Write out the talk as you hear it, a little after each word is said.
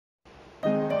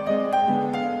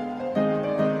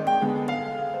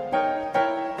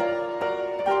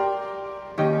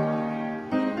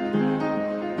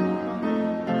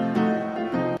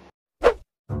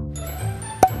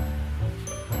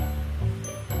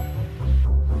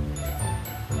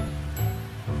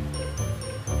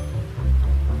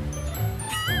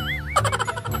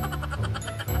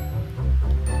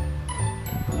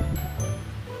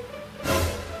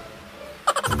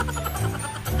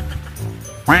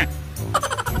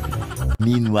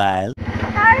Meanwhile,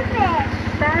 Starfish.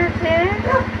 Starfish.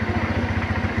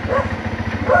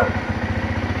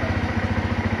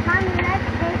 Mommy, let's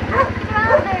take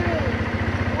strawberry.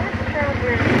 What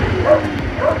strawberry?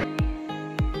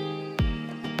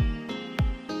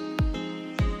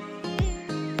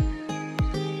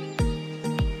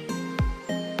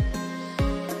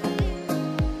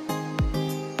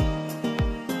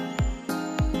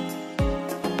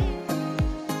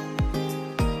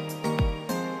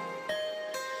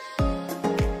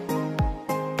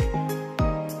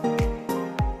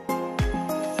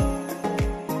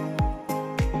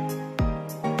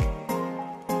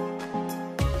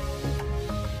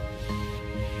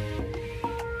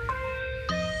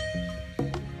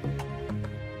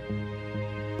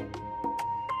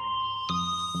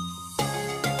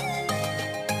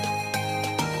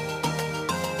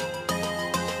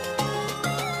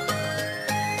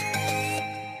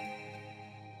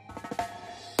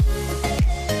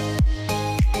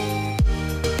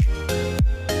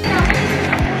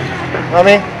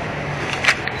 Mami?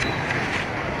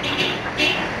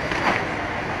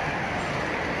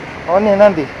 Ano yan,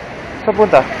 Nandi? Saan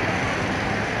punta?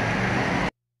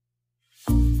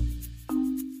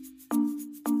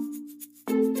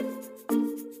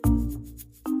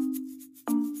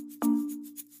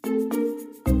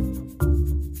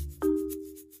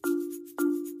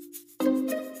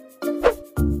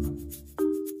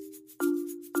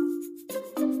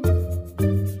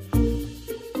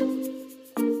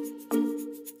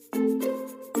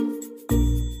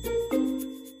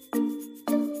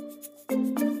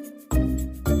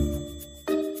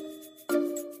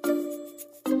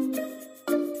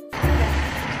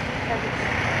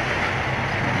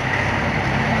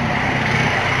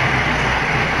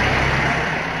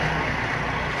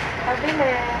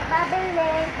 Pabili.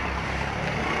 Pabili.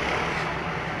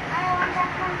 I want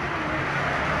that one.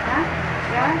 Ha?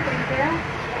 Yan? Trinkel?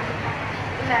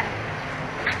 Ilan?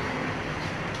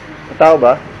 Tao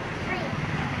ba? Three.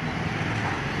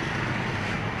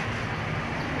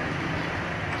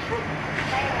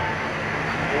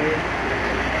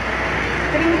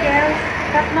 Trinkels.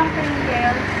 Tatlong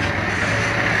trinkels.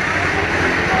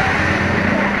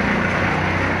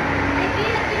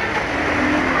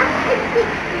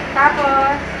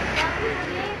 Tapos,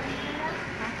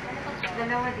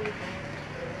 dalawa dito.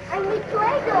 I need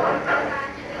Play-Doh.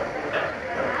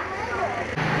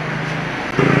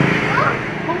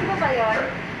 Munggo ba yun?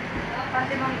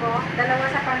 Pantimonggo? Dalawa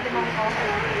sa pantimonggo.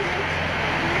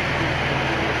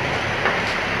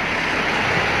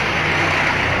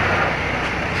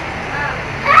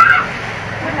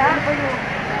 Wala ba yun?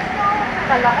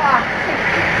 Kala ko ah.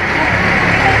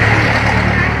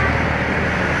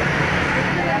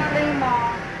 Play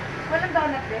mo. Walang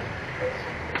donut eh.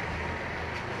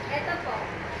 Ito po.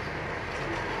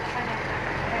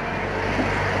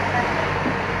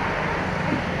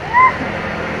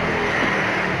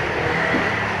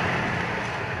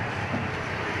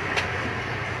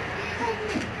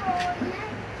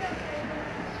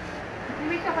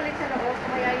 May chocolate sa loob,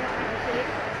 kaya yung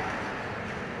cake.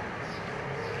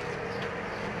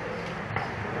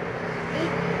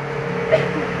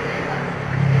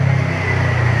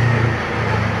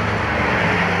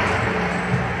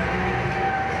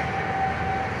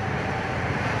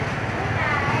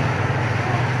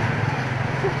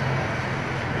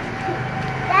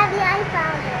 Daddy, I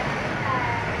found it.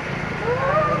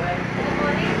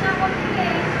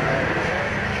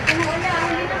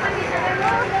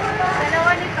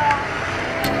 Dalawa nito.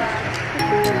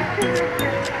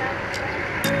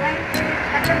 Ay,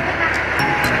 tatlo na.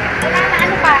 Wala na,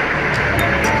 ano pa?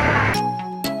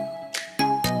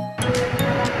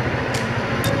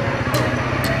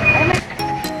 Ay, may...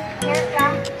 Meron ka?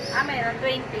 Ah, meron.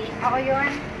 20. Ako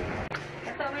yun.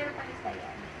 Ito, meron pa isa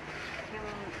yan. Yung...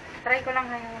 Try ko lang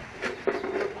ngayon.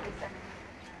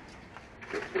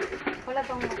 Wala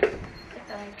bang...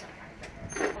 Ito.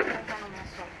 Wala bang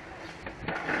maso.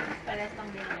 Pares tong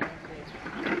binili.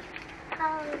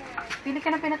 Oh, no. Pili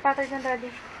ka ng peanut butter dyan, Daddy.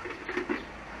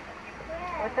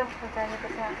 O, ito. Magkano ito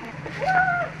sa akin.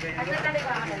 At nagkali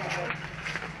ba ako nalagay?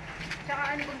 Tsaka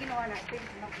ano kung ginawa natin?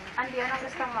 Andi, anong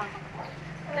gusto mo?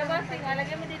 Tapos,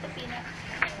 lagay mo dito peanut.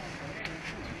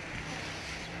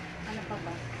 Ano pa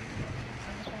ba?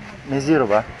 May zero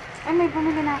ba? Ay, may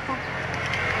bumili na ako.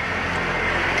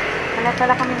 Wala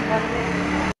pala kami bali.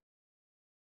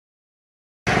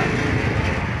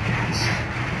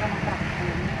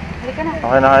 Halika na.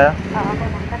 Okay na kaya? Oo, ako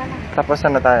na. Tara na. Tapos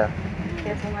saan na tayo?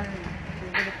 Kaya bungal na.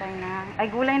 Bibili tayo na. Ay,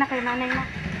 gulay na kayo. Nanay na.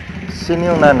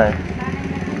 Sino yung nanay? Nanay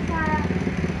na. Sa...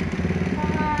 Sa...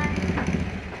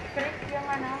 Grits yung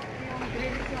ano. Yung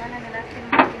grits yung ano nila,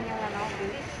 sinmatin yung ano.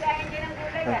 Kaya hindi ng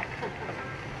gulay ah.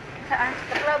 Saan?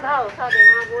 Sa clubhouse, sabi,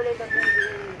 mga gulay ba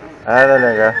Ah,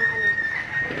 talaga?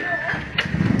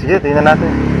 Sige, tingnan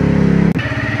natin.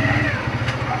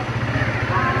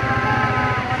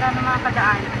 Wala namang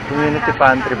kadaan. Community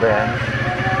pantry ba yan?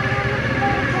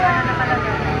 Wala naman lang.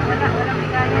 Walang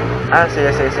bigayan. Ah,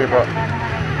 sige po.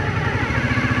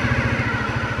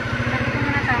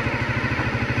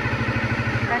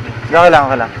 Okay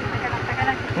lang.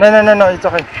 No, it's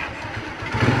okay.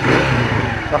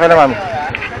 Okay lang, ma'am.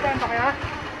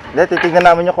 Hindi, titignan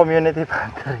namin yung community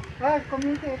pantry.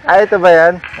 Community. Ah, ito ba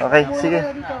yan? Okay, sige.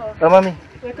 Oh, mami.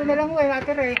 Ito na lang po,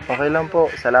 natin eh. Okay lang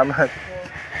po, salamat.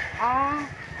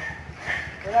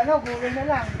 Wala na, gulay na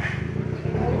lang.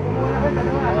 Kumuha na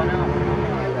ba,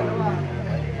 dalawa.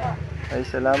 Ay,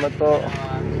 salamat po.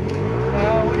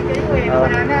 Huli kayo eh,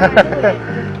 wala na.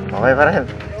 Okay pa rin.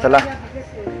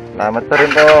 Salamat pa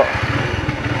rin po.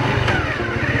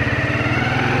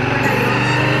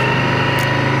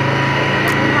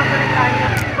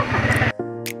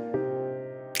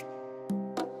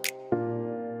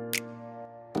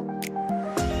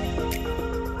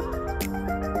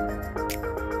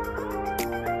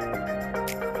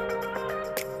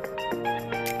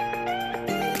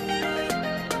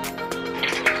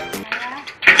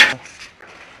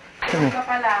 Ito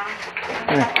pa lang.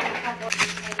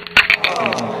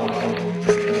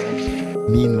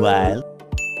 Meanwhile,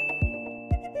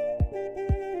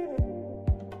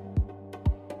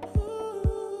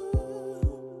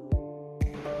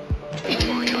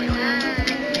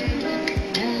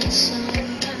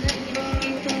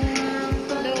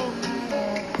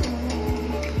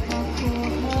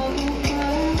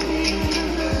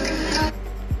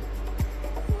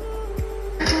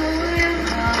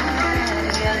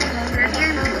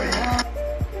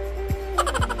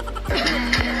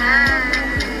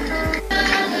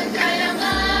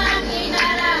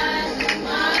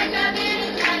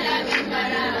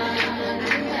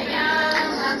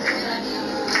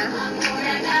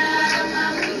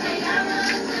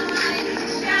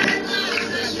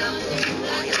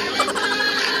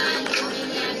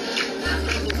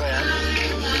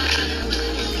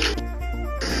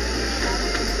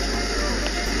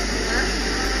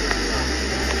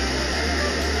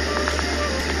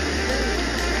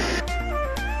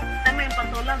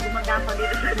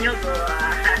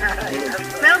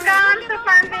 Welcome sa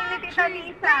farm ni Tita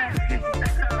Lisa.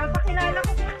 Papakilala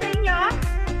ko po sa inyo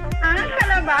ang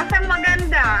kalabasang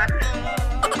maganda.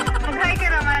 Mag-hi ka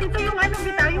naman. Ito yung ano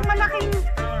bitaw, yung malaking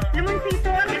limonsito.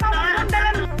 Ano pa ang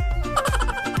dalan?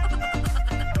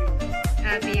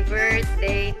 Happy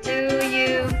birthday to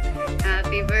you.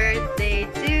 Happy birthday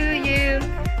to you.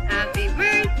 Happy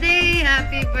birthday,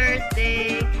 happy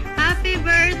birthday. Happy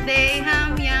birthday,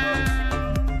 Hamyam.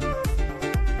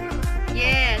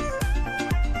 Yes.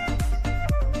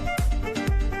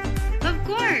 Of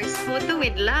course, photo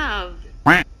with love.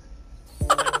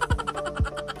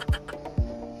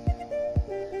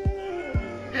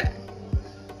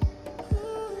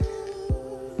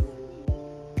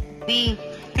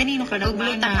 kanino ka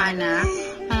Ugluta ka na?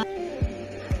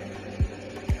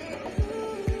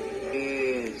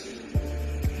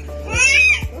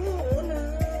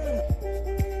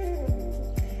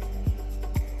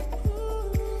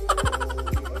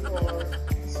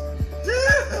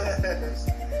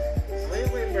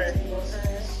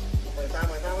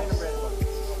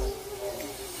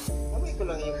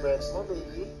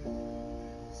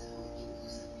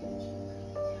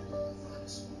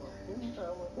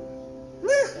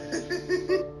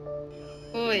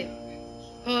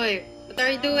 Hoy, what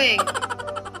are you doing?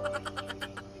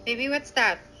 Baby, what's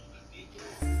that?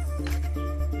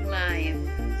 Live.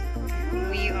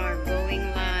 We are going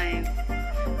live.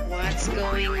 What's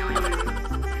going on?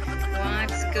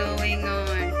 What's going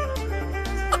on?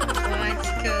 What's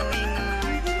going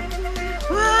on?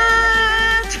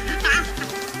 What?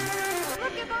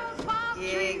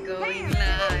 Yeah, going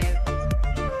live.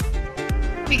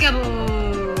 Peekaboo!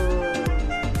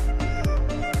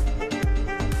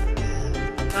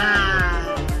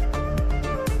 Wow!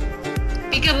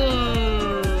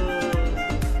 Peekaboo!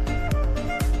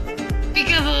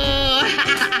 Peekaboo!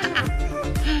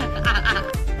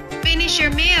 Finish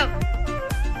your milk.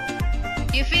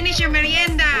 You finish your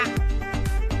merienda.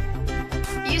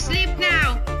 You sleep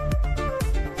now.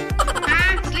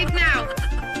 Huh? Sleep now.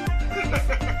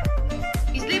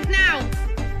 You sleep now.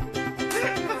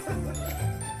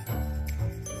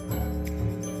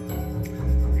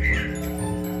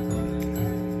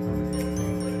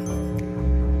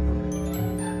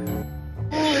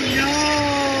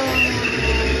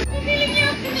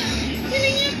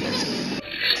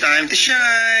 Time to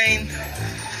shine!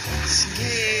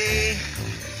 Sige!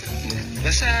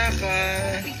 Magbasa ka!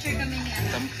 Picture kami niya.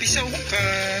 Tampisaw ka!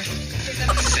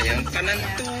 Sayang ka ng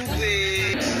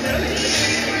tubig!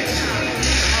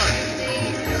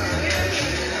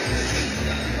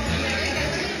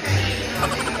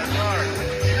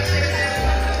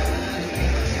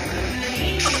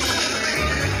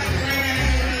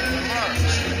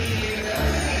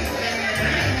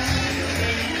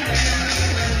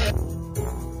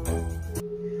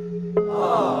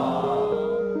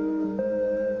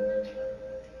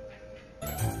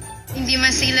 Hindi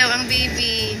masilaw ang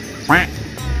baby.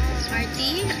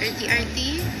 Smarty? Arty?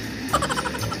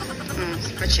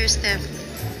 What's your step?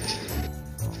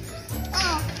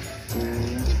 Oh,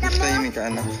 kita mo? Tahimik ka,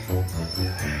 anak.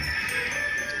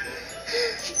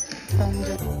 Oh?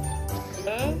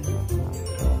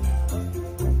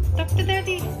 Talk to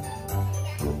daddy.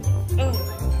 Oh.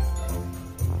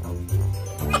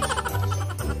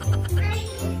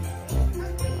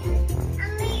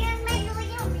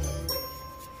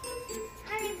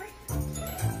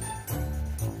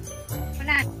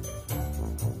 Wala.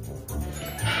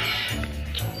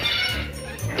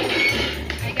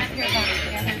 I got your back. I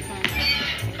got her phone.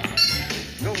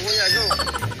 Go, kuya, go!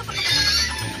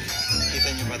 Kita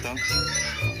niyo ba to?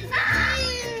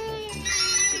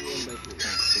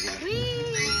 Sige.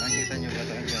 Nakita niyo ba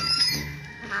to? Ayan.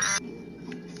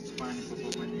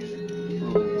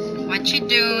 What you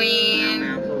doing?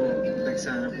 Kaya po,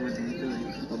 nagsana po dito.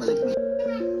 Pabalik mo.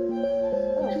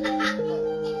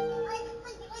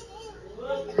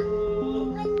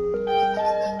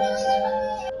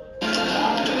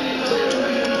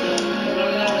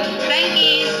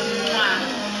 Frankie! Mwah!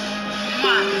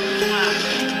 Mwah! Mwah!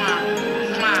 Mwah!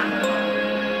 Mwah!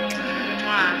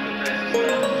 Mwah!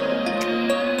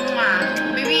 Mwah!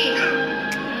 Baby!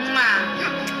 Mwah!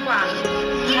 Mwah! Mwah!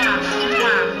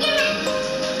 Mwah!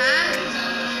 Ha?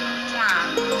 Mwah!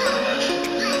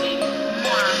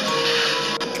 Mwah!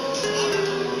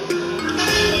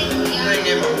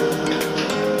 Nahingi mo?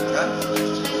 Ha?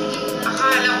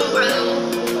 Akala ko ano?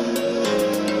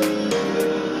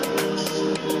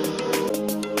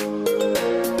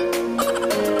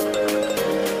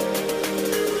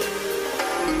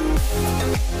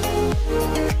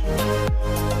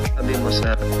 Sabi mo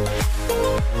sa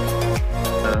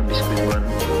biskuit mo, ano?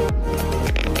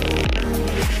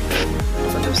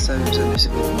 Ano sabi mo sa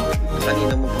biskuit mo?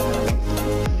 Kanina mo pa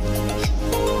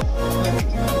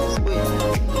Uy,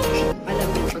 Alam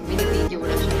mo, pag binibidyo,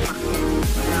 wala siyang pakit.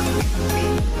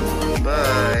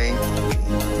 bye!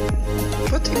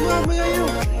 Pati mamaya yun!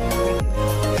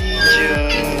 Diyan!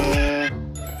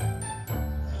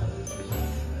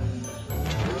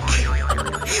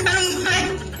 Anong ba?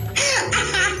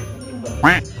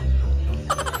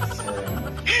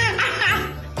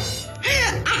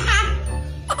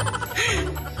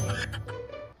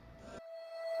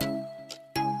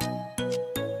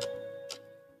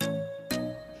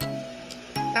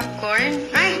 Popcorn?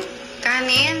 Ay!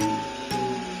 Kanin?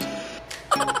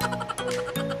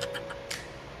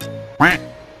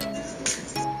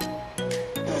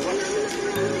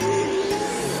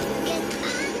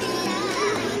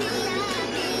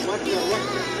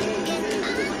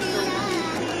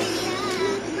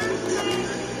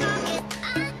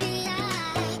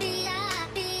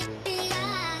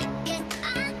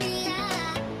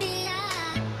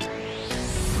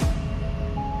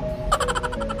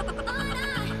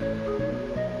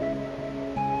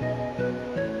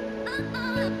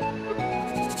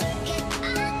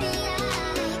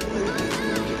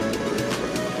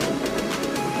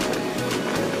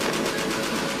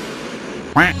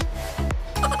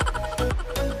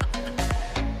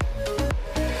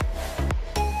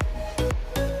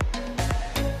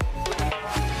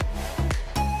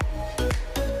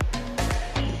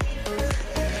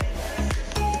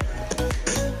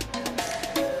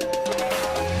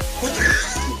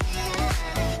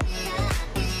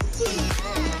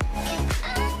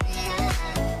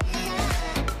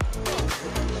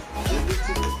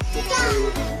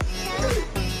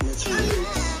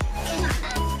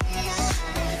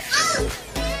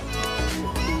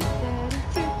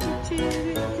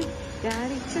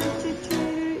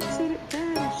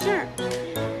 Sure.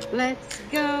 Let's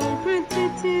go. Let's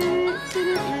go. Let's go.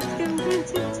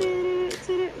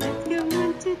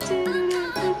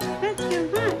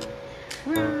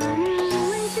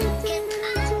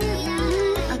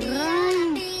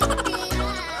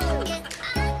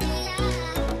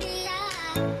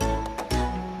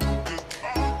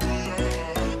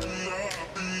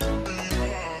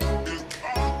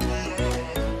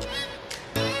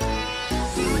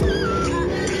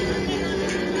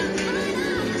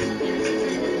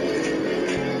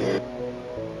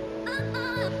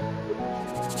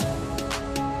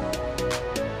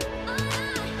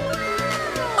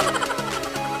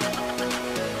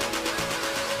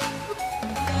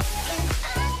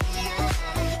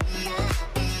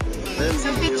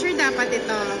 dapat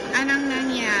ito? Anong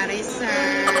nangyari,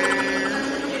 sir?